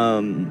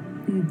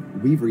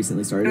 we've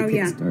recently started a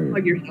Kickstarter. Yeah.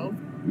 Plug yourself.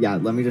 Yeah.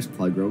 Let me just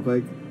plug real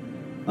quick.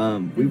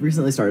 We've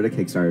recently started a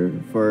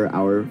Kickstarter for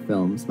our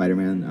film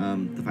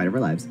Spider-Man: The Fight of Our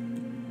Lives.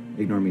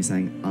 Ignore me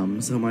saying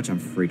so much. I'm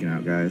freaking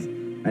out, guys.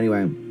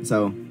 Anyway,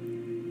 so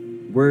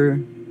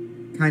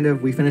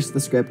we finished the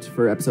script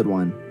for episode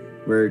 1.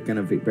 We're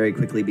gonna very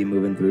quickly be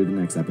moving through the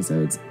next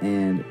episodes,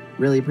 and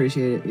really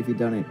appreciate it if you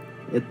donate.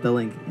 Hit the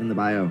link in the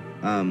bio.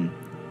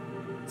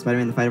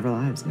 Spider-Man: The Fight of Our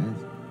Lives,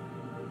 guys.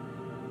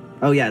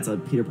 Oh yeah, it's a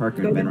Peter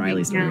Parker and Ben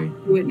Reilly story. Now.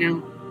 Do it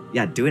now.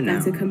 Yeah, do it now.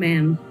 That's a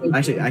command.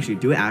 Okay. Actually,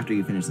 do it after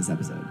you finish this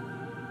episode.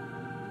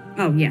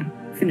 Oh yeah,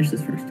 finish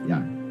this first.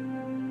 Yeah.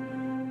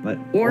 But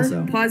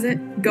also, pause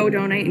it, go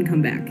donate, and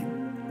come back.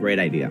 Great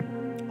idea.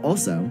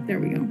 Also, there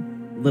we go.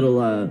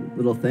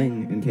 Little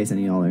thing in case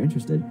any of y'all are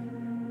interested.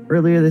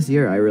 Earlier this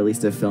year, I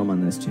released a film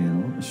on this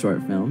channel, a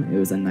short film. It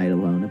was A Night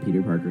Alone, a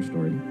Peter Parker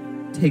story.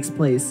 It takes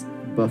place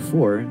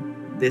before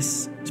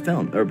this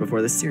film, or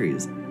before this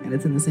series, and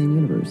it's in the same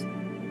universe.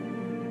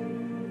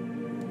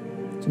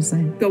 Just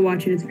saying. Go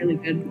watch it, it's really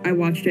good. I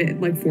watched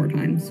it like 4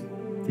 times.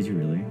 Did you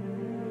really?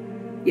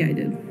 Yeah, I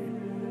did.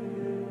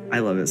 I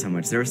love it so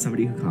much. There was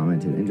somebody who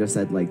commented and just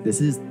said, like, this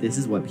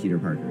is what Peter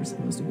Parker is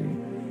supposed to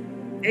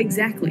be.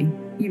 Exactly.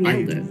 You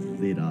nailed it.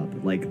 Lit up.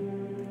 Like,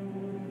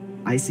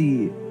 I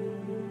see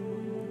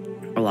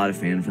a lot of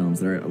fan films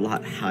that are a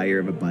lot higher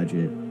of a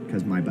budget,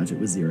 because my budget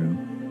was 0.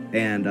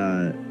 And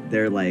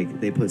they're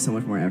like, they put so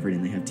much more effort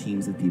in. They have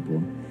teams of people,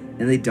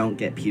 and they don't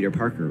get Peter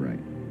Parker right.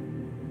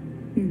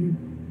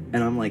 Mm-hmm.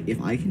 And I'm like,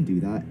 if I can do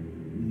that,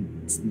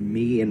 it's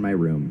me in my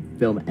room,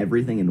 film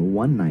everything in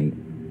one night,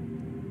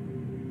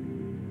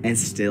 and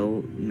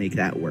still make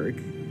that work,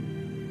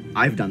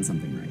 I've done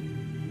something right.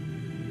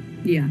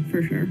 Yeah,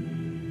 for sure.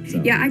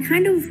 So. Yeah,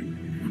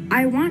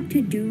 I want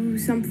to do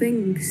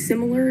something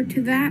similar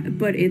to that,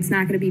 but it's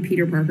not going to be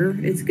Peter Parker.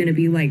 It's going to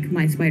be like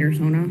my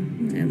Spider-Sona,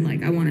 and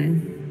like I want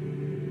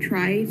to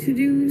try to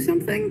do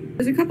something.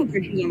 There's a couple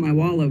pictures on my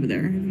wall over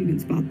there, if you can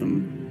spot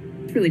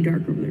them. It's really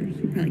dark over there, so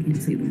you probably can't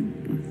see them,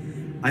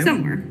 but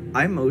somewhere.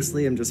 I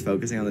mostly am just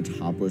focusing on the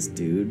topless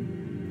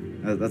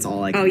dude. That's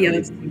all I can yeah,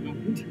 really... that's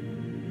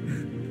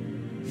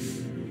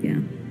yeah.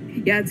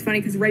 Yeah, it's funny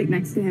because right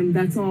next to him,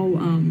 that's all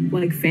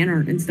like fan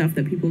art and stuff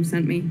that people have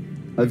sent me.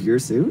 Of your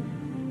suit?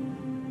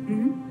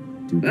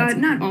 Mm-hmm. Dude,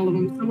 not all of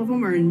them. Some of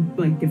them are in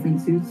like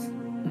different suits.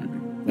 But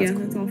yeah, cool.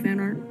 That's all fan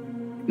art.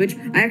 Which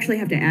I actually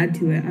have to add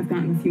to it. I've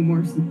gotten a few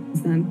more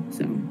since then,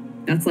 so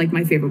that's like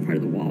my favorite part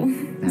of the wall.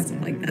 That's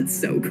that's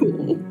so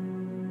cool.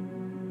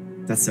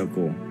 That's so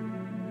cool.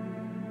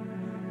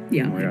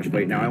 Yeah. Oh my gosh!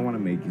 Wait, now I want to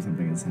make you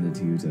something and send it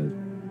to you to.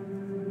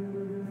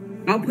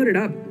 I'll put it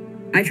up.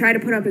 I try to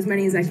put up as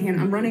many as I can.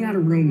 I'm running out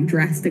of room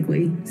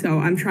drastically, so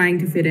I'm trying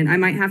to fit in. I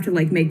might have to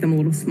like make them a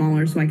little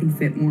smaller so I can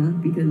fit more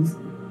because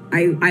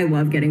I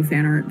love getting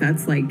fan art.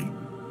 That's like,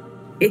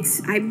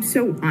 I'm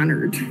so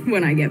honored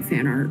when I get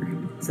fan art.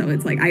 So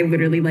it's like, I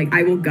literally like,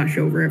 I will gush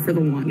over it for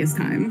the longest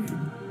time.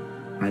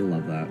 I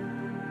love that.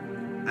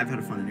 I've had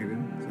a fun interview,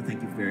 so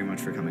thank you very much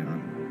for coming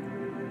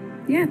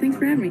on. Yeah, thanks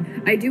for having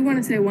me. I do want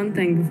to say one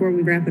thing before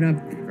we wrap it up.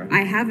 Okay.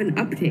 I have an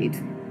update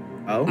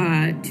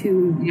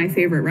to my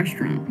favorite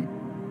restaurant.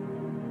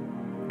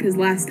 Because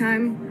last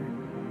time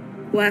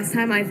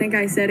I think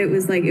I said it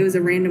was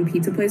a random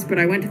pizza place, but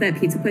I went to that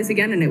pizza place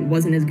again and it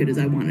wasn't as good as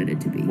I wanted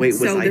it to be. Wait,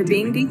 was I they're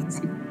being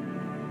decent?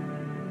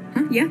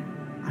 Huh? Yeah.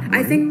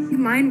 I think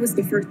mine was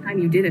the first time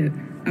you did it.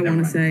 I want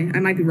to say. I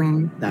might be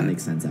wrong. That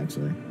makes sense,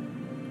 actually.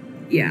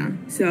 Yeah.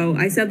 So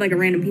I said like a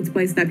random pizza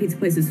place. That pizza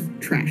place is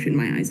trash in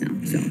my eyes now.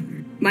 So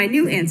my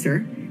new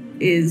answer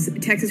is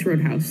Texas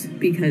Roadhouse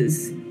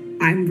because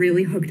I'm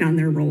really hooked on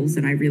their rolls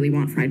and I really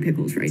want fried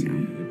pickles right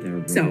now.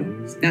 So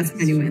that's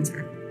my new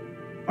answer.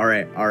 All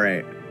right.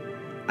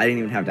 I didn't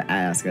even have to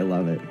ask. I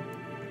love it.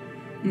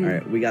 All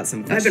right, we got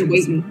some questions. I've been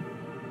waiting.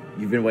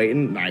 You've been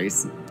waiting?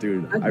 Nice.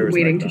 Dude, I've been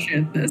waiting to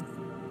share this.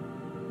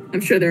 I'm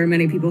sure there are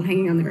many people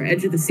hanging on their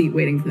edge of the seat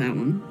waiting for that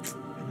one.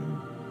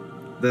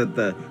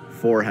 The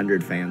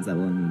 400 fans that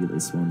will immediately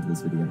swarm to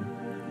this video.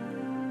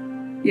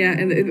 Yeah,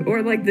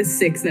 or like the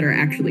 6 that are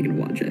actually going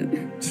to watch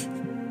it.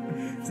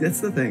 See,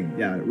 that's the thing.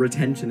 Yeah,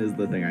 retention is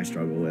the thing I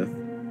struggle with.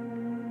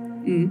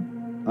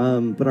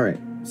 But all right.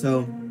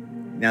 So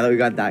now that we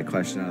got that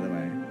question out of the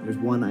way, there's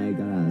one I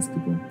gotta ask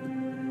people.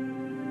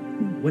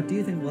 What do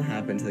you think will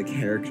happen to the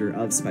character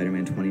of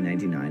Spider-Man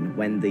 2099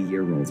 when the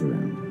year rolls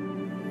around?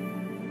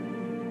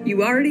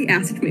 You already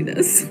asked me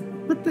this.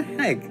 What the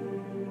heck?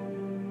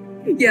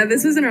 Yeah,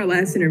 this was in our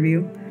last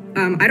interview.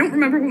 I don't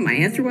remember what my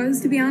answer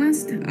was, to be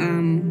honest.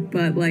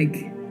 But like,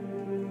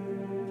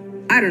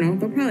 I don't know.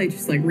 They'll probably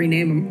just like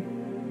rename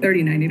him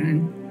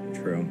 3099.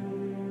 True.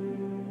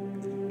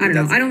 I don't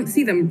know. I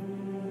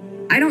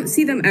don't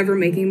see them ever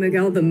making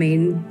Miguel the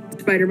main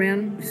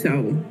Spider-Man.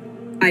 So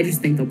I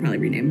just think they'll probably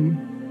rename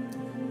him.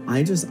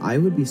 I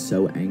would be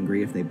so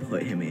angry if they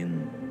put him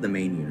in the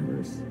main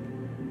universe.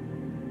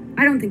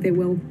 I don't think they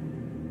will.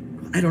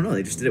 I don't know.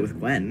 They just did it with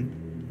Gwen.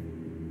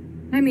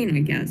 I mean, I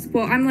guess.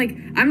 Well, I'm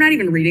not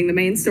even reading the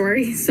main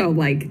story, so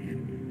like,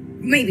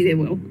 maybe they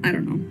will. I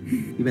don't know.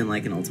 You been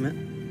liking Ultimate?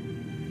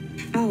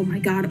 Oh my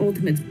God,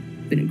 Ultimate's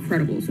been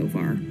incredible so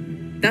far.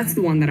 That's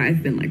the one that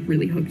I've been like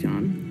really hooked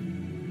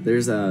on.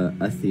 There's a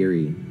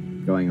theory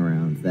going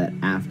around that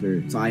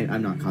after, so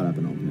I'm not caught up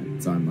in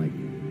Ultimate, so I'm like,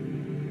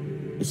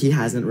 he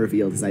hasn't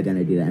revealed his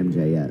identity to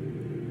MJ yet.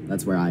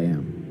 That's where I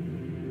am.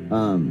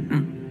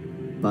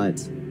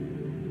 But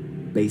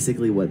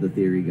basically what the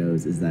theory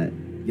goes is that,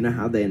 you know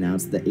how they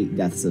announced the 8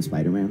 deaths of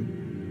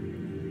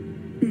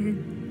Spider-Man?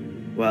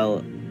 Mm-hmm.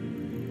 Well,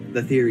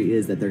 the theory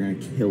is that they're going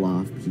to kill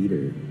off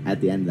Peter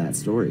at the end of that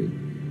story.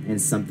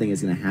 And something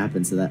is going to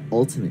happen so that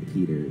Ultimate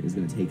Peter is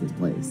going to take his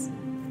place.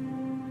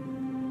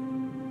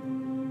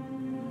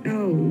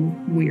 Oh,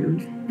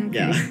 weird. Okay.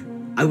 Yeah.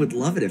 I would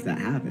love it if that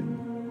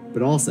happened.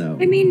 But also...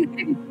 I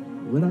mean...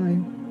 Would I?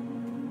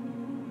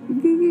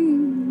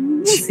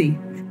 We'll see.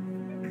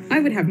 I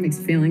would have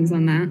mixed feelings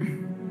on that.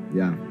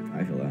 Yeah,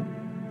 I feel that.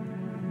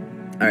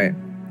 All right.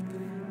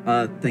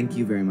 Thank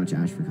you very much,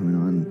 Ash, for coming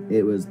on.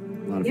 It was a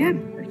lot of fun. Yeah,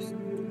 of course.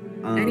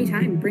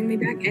 Anytime. Bring me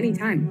back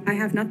anytime. I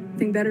have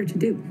nothing better to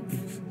do.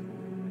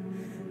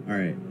 All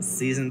right.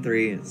 Season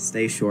 3,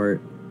 stay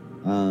short.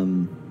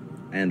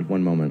 And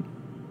one moment.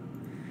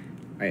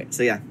 All right.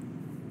 So, yeah.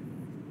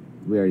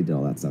 We already did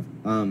all that stuff.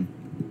 And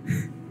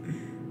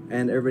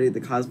everybody,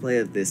 the cosplay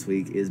of this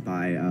week is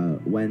by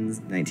Wen's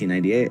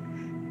 1998.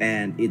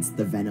 And it's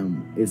the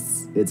Venom.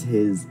 It's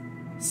his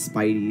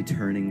Spidey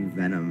turning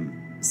Venom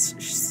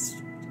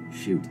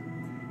shoot.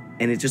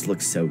 And it just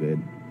looks so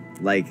good.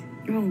 Like...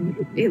 Oh,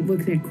 it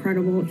looks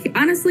incredible.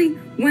 Honestly,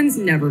 Wen's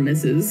never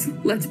misses.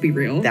 Let's be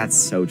real. That's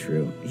so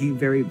true. He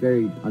very,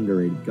 very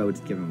underrated. Go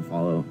to give him a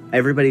follow.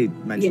 Everybody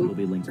mentioned will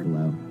be linked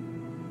below.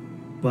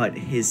 But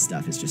his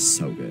stuff is just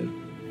so good.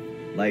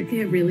 Like...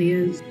 It really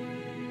is.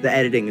 The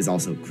editing is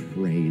also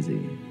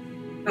crazy.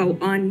 Oh,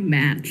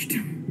 unmatched.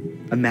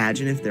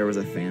 Imagine if there was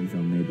a fan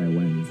film made by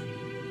Wens.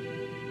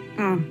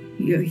 Oh,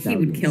 yeah, he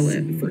would kill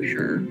it for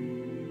sure.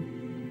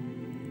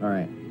 All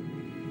right.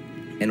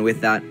 And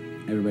with that,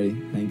 everybody,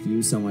 thank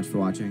you so much for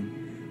watching.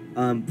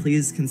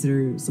 Please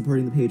consider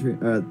supporting the Patreon.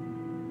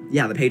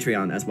 The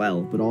Patreon as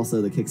well, but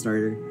also the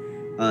Kickstarter.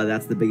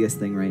 That's the biggest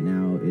thing right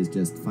now, is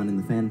just funding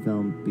the fan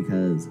film,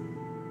 because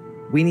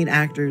we need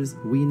actors,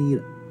 we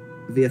need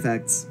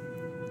VFX,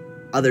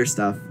 other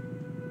stuff.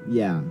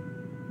 Yeah,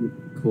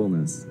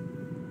 coolness.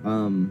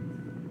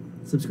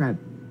 Subscribe.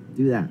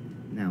 Do that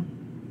now.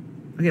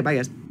 Okay, bye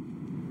guys.